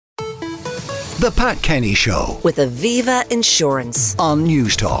The Pat Kenny Show with Aviva Insurance on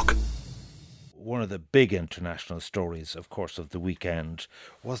News Talk. One of the big international stories, of course, of the weekend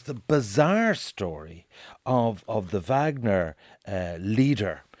was the bizarre story of the Wagner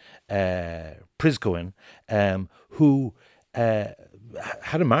leader, Prigozhin, who had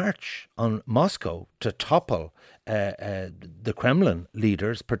a march on Moscow to topple the Kremlin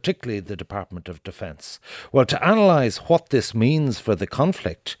leaders, particularly the Department of Defense. Well, to analyse what this means for the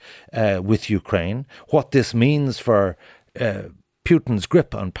conflict with Ukraine, what this means for Putin's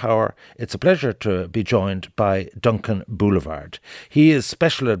grip on power, it's a pleasure to be joined by Duncan Bullivant. He is was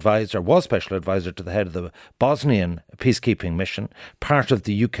special advisor to the head of the Bosnian peacekeeping mission, part of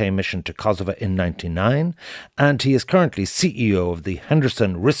the UK mission to Kosovo in 1999, and he is currently CEO of the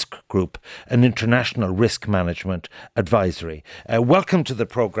Henderson Risk Group, an international risk management advisory. Welcome to the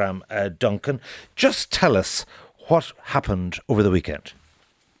programme, Duncan. Just tell us what happened over the weekend.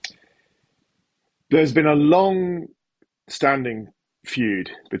 There's been a long-standing feud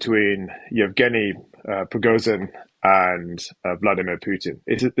between Yevgeny Prigozhin and Vladimir Putin.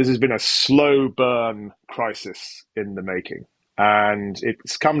 This has been a slow burn crisis in the making, and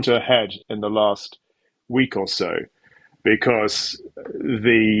it's come to a head in the last week or so because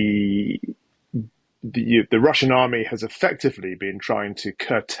the Russian army has effectively been trying to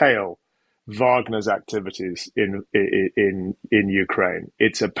curtail Wagner's activities in Ukraine.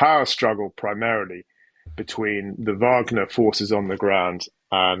 It's a power struggle primarily between the Wagner forces on the ground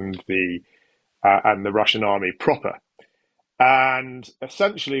and the Russian army proper. And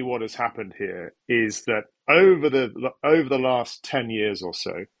essentially what has happened here is that over the last 10 years or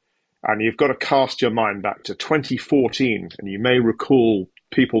so, and you've got to cast your mind back to 2014, and you may recall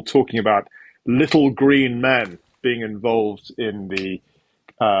people talking about little green men being involved in the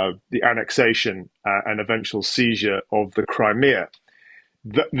annexation and eventual seizure of the Crimea.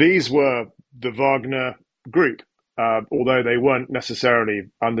 These were the Wagner group, although they weren't necessarily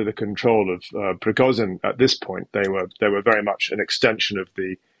under the control of Prigozhin at this point. They were very much an extension of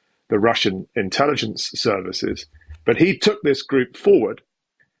the Russian intelligence services. But he took this group forward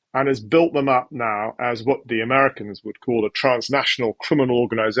and has built them up now as what the Americans would call a transnational criminal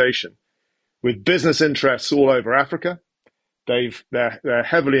organization with business interests all over Africa. They're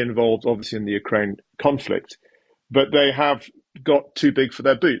heavily involved, obviously, in the Ukraine conflict, but they have got too big for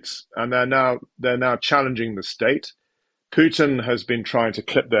their boots, and they're now challenging the state. Putin has been trying to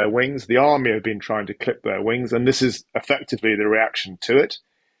clip their wings. The army have been trying to clip their wings, and this is effectively the reaction to it.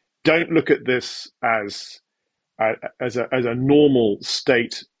 Don't look at this as a normal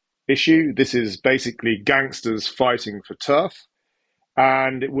state issue. This is basically gangsters fighting for turf,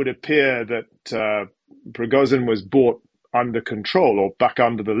 and it would appear that Prigozhin was brought under control or back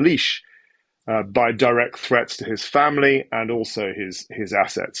under the leash by direct threats to his family and also his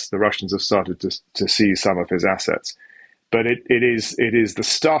assets. The Russians have started to seize some of his assets. But it is the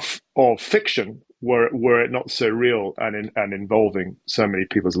stuff of fiction were it not so real and involving so many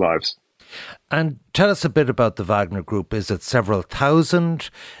people's lives. And tell us a bit about the Wagner Group. Is it several thousand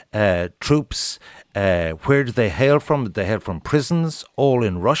troops? Where do they hail from? Do they hail from prisons, all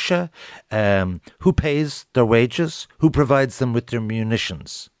in Russia? Who pays their wages? Who provides them with their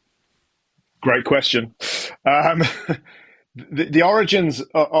munitions? Great question. The origins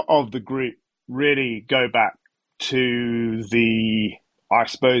of the group really go back to the, I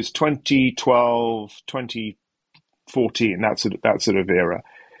suppose, 2012, 2014, that sort of era.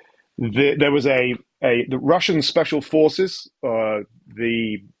 There was the Russian special forces,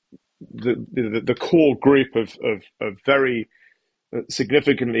 the core group of very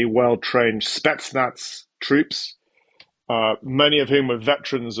significantly well-trained Spetsnaz troops, many of whom were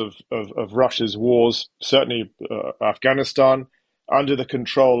veterans of Russia's wars, certainly Afghanistan, under the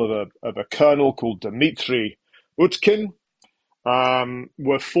control of a colonel called Dmitry Utkin,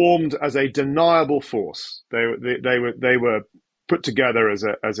 were formed as a deniable force. They were put together as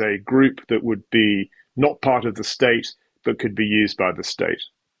a group that would be not part of the state, but could be used by the state,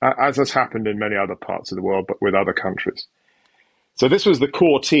 as has happened in many other parts of the world, but with other countries. So this was the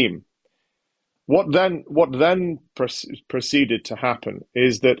core team. What then proceeded to happen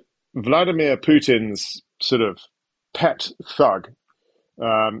is that Vladimir Putin's sort of pet thug,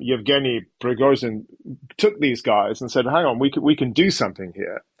 Yevgeny Prigozhin, took these guys and said, hang on, we can do something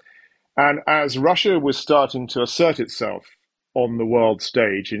here. And as Russia was starting to assert itself on the world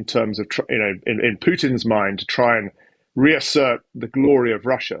stage in terms of, in Putin's mind, to try and reassert the glory of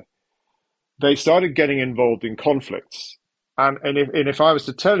Russia, they started getting involved in conflicts. And if I was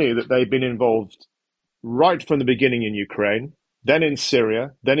to tell you that they've been involved right from the beginning in Ukraine, then in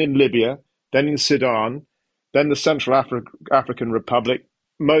Syria, then in Libya, then in Sudan, then the Central African Republic,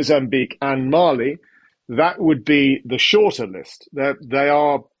 Mozambique and Mali, that would be the shorter list. They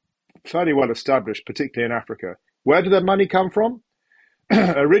are fairly well established, particularly in Africa. Where did their money come from?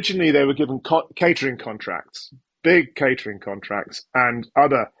 Originally, they were given catering contracts, big catering contracts, and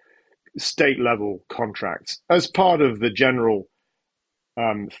other state-level contracts as part of the general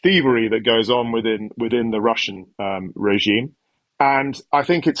thievery that goes on within the Russian regime. And I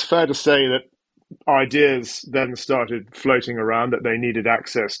think it's fair to say that ideas then started floating around that they needed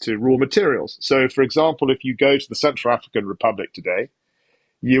access to raw materials. So, for example, if you go to the Central African Republic today,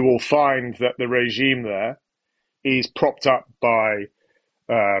 you will find that the regime there is propped up by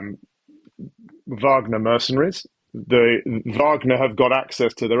Wagner mercenaries. The Wagner have got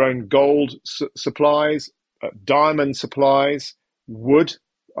access to their own gold supplies, diamond supplies, wood,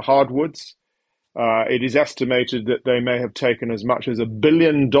 hardwoods. It is estimated that they may have taken as much as $1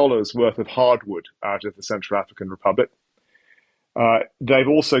 billion worth of hardwood out of the Central African Republic. They've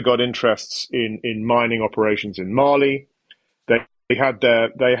also got interests in mining operations in Mali. They had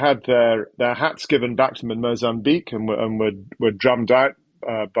their hats given back to them in Mozambique and were drummed out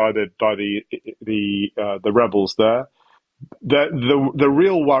by the rebels there. The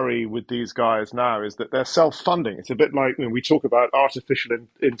real worry with these guys now is that they're self-funding. It's a bit like when we talk about artificial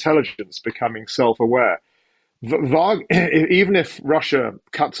intelligence becoming self-aware. Even if Russia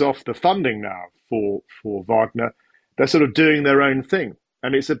cuts off the funding now for Wagner, they're sort of doing their own thing,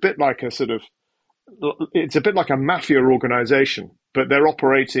 and it's a bit like a mafia organization, but they're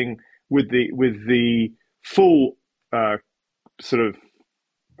operating with the full sort of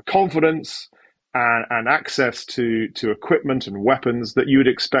confidence and access to equipment and weapons that you would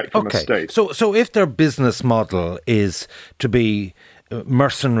expect from a state. So if their business model is to be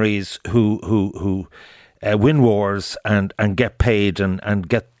mercenaries who win wars and get paid and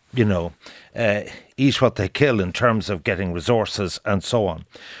get, eat what they kill in terms of getting resources and so on,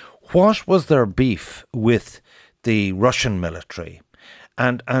 what was their beef with the Russian military?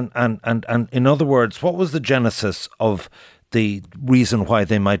 And in other words, what was the genesis of the reason why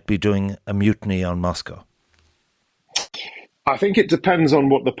they might be doing a mutiny on Moscow? I think it depends on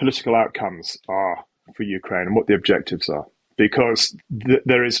what the political outcomes are for Ukraine and what the objectives are, because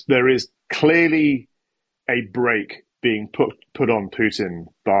there is clearly a brake being put on Putin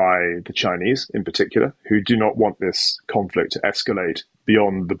by the Chinese in particular, who do not want this conflict to escalate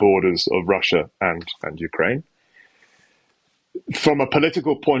beyond the borders of Russia and Ukraine. From a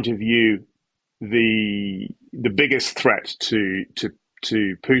political point of view, the biggest threat to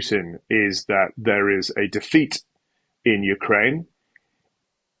Putin is that there is a defeat in Ukraine.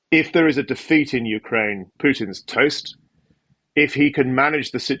 If there is a defeat in Ukraine, Putin's toast. If he can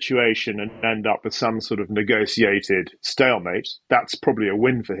manage the situation and end up with some sort of negotiated stalemate, that's probably a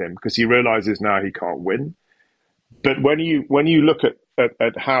win for him, because he realizes now he can't win. But when you look at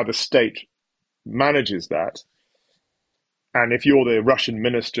how the state manages that, and if you're the Russian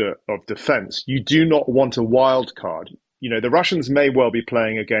Minister of Defense, you do not want a wild card. The Russians may well be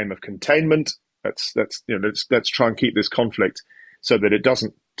playing a game of containment. Let's try and keep this conflict so that it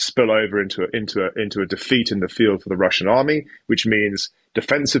doesn't spill over into a defeat in the field for the Russian army, which means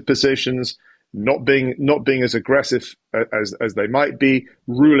defensive positions, not being as aggressive as they might be,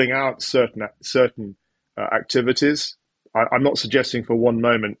 ruling out certain activities. I'm not suggesting for one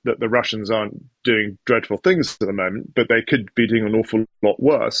moment that the Russians aren't doing dreadful things at the moment, but they could be doing an awful lot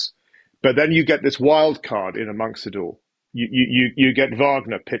worse. But then you get this wild card in amongst it all. You get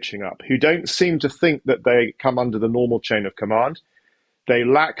Wagner pitching up, who don't seem to think that they come under the normal chain of command. They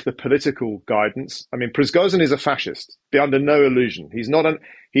lack the political guidance. I mean, Prigozhin is a fascist. Be under no illusion. He's not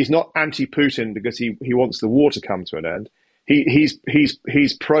anti-Putin because he wants the war to come to an end. He's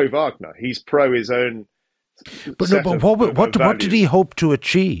pro-Wagner. He's pro his own. But what did he hope to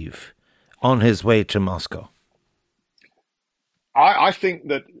achieve on his way to Moscow? I think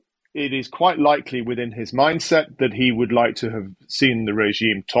that it is quite likely within his mindset that he would like to have seen the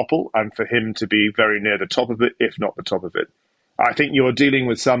regime topple, and for him to be very near the top of it, if not the top of it. I think you're dealing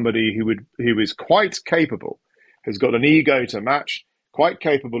with somebody who is quite capable, has got an ego to match, quite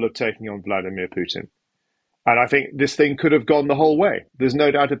capable of taking on Vladimir Putin. And I think this thing could have gone the whole way. There's no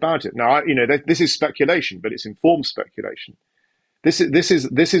doubt about it. Now, this is speculation, but it's informed speculation. This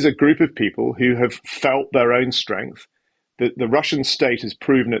is a group of people who have felt their own strength. The Russian state has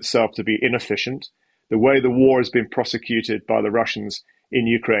proven itself to be inefficient. The way the war has been prosecuted by the Russians in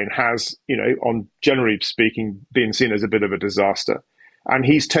Ukraine has, on generally speaking, been seen as a bit of a disaster. And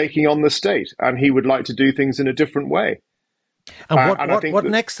he's taking on the state, and he would like to do things in a different way. And what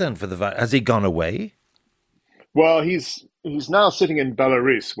next then for has he gone away? Well, he's now sitting in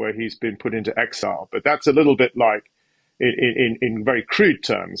Belarus, where he's been put into exile. But that's a little bit like, in very crude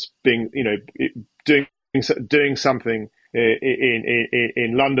terms, being doing something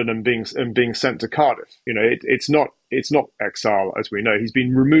in London and being sent to Cardiff. It's not exile, as we know. He's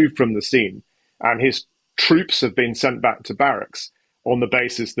been removed from the scene, and his troops have been sent back to barracks on the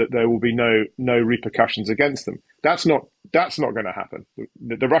basis that there will be no repercussions against them. That's not going to happen.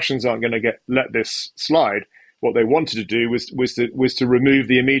 The Russians aren't going to let this slide. What they wanted to do was to remove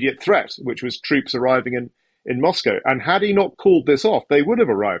the immediate threat, which was troops arriving in Moscow. And had he not called this off, they would have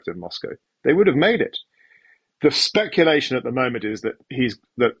arrived in Moscow. They would have made it. The speculation at the moment is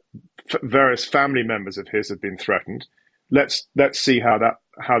that various family members of his have been threatened. Let's see how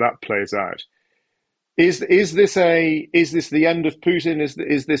that plays out. Is this the end of Putin?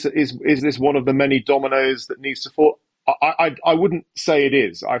 Is this one of the many dominoes that needs to fall? I wouldn't say it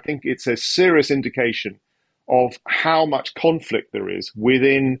is. I think it's a serious indication of how much conflict there is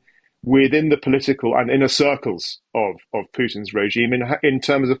within the political and inner circles of Putin's regime in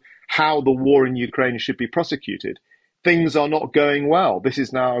terms of how the war in Ukraine should be prosecuted. Things are not going well. This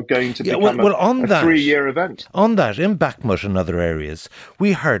is now going to become a 3-year event. On that, in Bakhmut and other areas,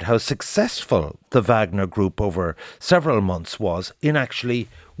 we heard how successful the Wagner group over several months was in actually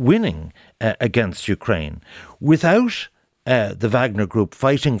winning against Ukraine. Without the Wagner group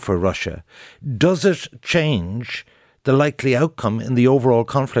fighting for Russia, does it change the likely outcome in the overall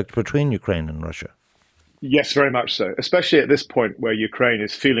conflict between Ukraine and Russia? Yes, very much so, especially at this point where Ukraine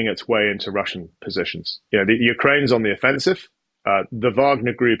is feeling its way into Russian positions. The Ukraine's on the offensive. The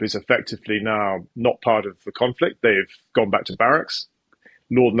Wagner group is effectively now not part of the conflict. They've gone back to barracks.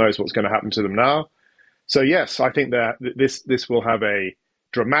 Lord knows what's going to happen to them now. So yes, I think that this will have a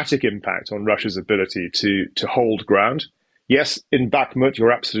dramatic impact on Russia's ability to hold ground. Yes, in Bakhmut,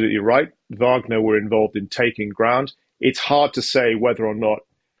 you're absolutely right. Wagner were involved in taking ground. It's hard to say whether or not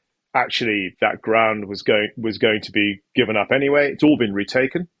actually that ground was going to be given up anyway. It's all been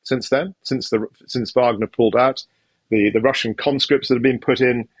retaken since then, since Wagner pulled out. The Russian conscripts that have been put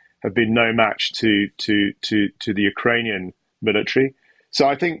in have been no match to the Ukrainian military. So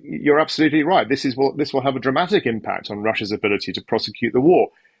I think you're absolutely right. This will have a dramatic impact on Russia's ability to prosecute the war.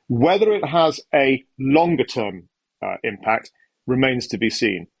 Whether it has a longer term impact remains to be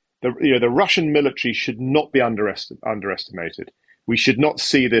seen. The Russian military should not be underestimated. We should not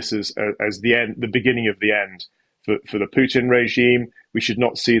see this as the beginning of the end for the Putin regime. We should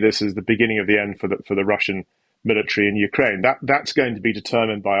not see this as the beginning of the end for the Russian military in Ukraine. That's going to be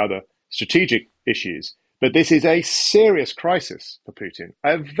determined by other strategic issues. But this is a serious crisis for Putin,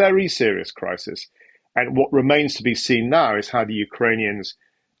 a very serious crisis. And what remains to be seen now is how the Ukrainians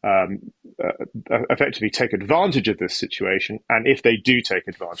effectively take advantage of this situation, and if they do take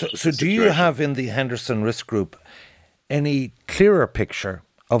advantage of this situation. So do you have in the Henderson Risk Group any clearer picture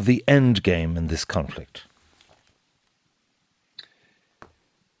of the end game in this conflict?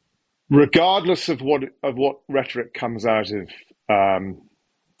 Regardless of what rhetoric comes out of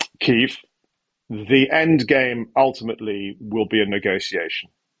Kyiv, the end game ultimately will be a negotiation.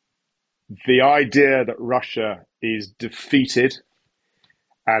 The idea that Russia is defeated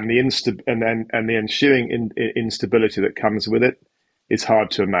and the ensuing instability that comes with it is hard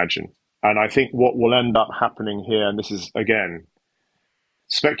to imagine. And I think what will end up happening here, and this is, again,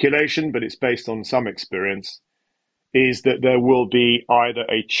 speculation, but it's based on some experience, is that there will be either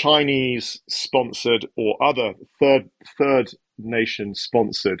a Chinese-sponsored or other third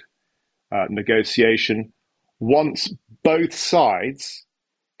nation-sponsored negotiation once both sides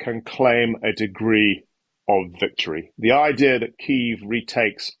can claim a degree of victory. The idea that Kyiv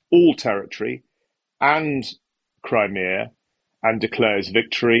retakes all territory and Crimea and declares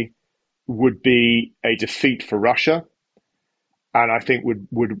victory would be a defeat for Russia, and I think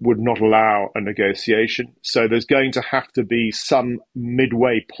would not allow a negotiation. So there's going to have to be some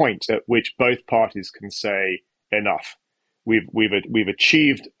midway point at which both parties can say enough. We've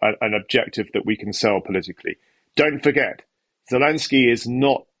achieved an objective that we can sell politically. Don't forget, Zelensky is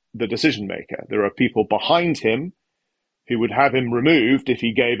not the decision maker. There are people behind him who would have him removed if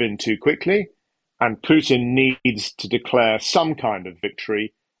he gave in too quickly, and Putin needs to declare some kind of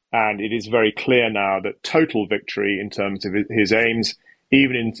victory. And it is very clear now that total victory in terms of his aims,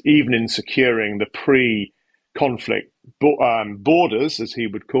 even in securing the pre-conflict borders, as he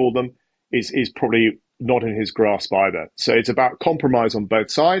would call them, is probably not in his grasp either. So it's about compromise on both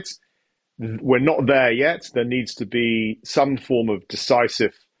sides. We're not there yet. There needs to be some form of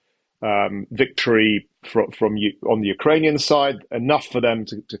decisive victory on the Ukrainian side, enough for them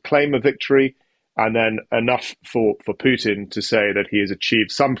to claim a victory, and then enough for Putin to say that he has achieved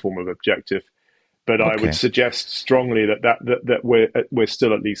some form of objective. But I Okay. would suggest strongly that we're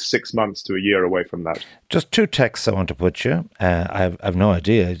still at least 6 months to a year away from that. Just two texts I want to put you. I've no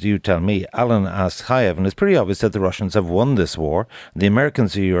idea. You tell me. Alan asks, "Hi, Evan. It's pretty obvious that the Russians have won this war. The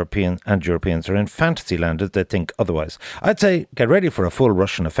Americans and Europeans are in fantasy land if they think otherwise. I'd say get ready for a full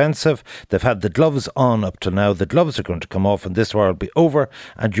Russian offensive. They've had the gloves on up to now. The gloves are going to come off and this war will be over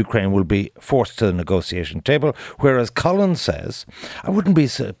and Ukraine will be forced to the negotiation table." Whereas Colin says, "I wouldn't be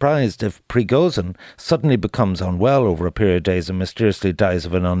surprised if Prigozhin suddenly becomes unwell over a period of days and mysteriously dies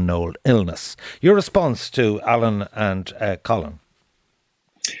of an unknown illness." Your response to Alan and Colin?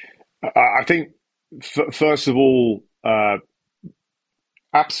 I think, first of all,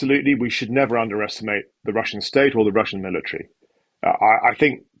 absolutely, we should never underestimate the Russian state or the Russian military. I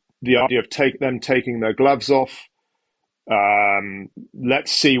think the idea of them taking their gloves off,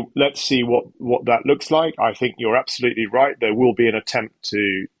 let's see what that looks like. I think you're absolutely right. There will be an attempt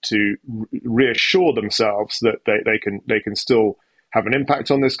to reassure themselves that they can still have an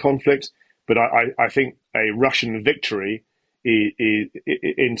impact on this conflict. But I think a Russian victory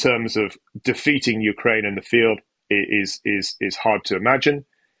in terms of defeating Ukraine in the field is hard to imagine.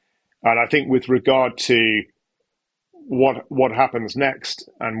 And I think with regard to what happens next,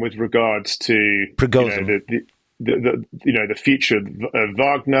 and with regards to the future of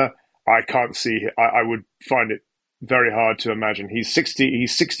Wagner, I can't see. I would find it very hard to imagine. He's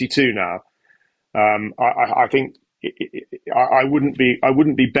 62 now. I think I wouldn't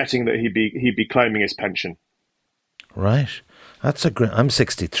be betting that he'd be claiming his pension. Right. That's a great. I'm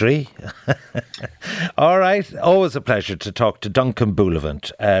 63. All right. Always a pleasure to talk to Duncan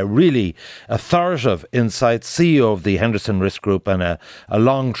Bullivant. Really authoritative insights, CEO of the Henderson Risk Group, and a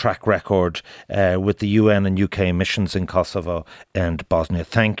long track record with the UN and UK missions in Kosovo and Bosnia.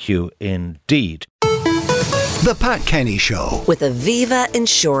 Thank you indeed. The Pat Kenny Show with Aviva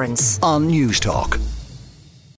Insurance on News Talk.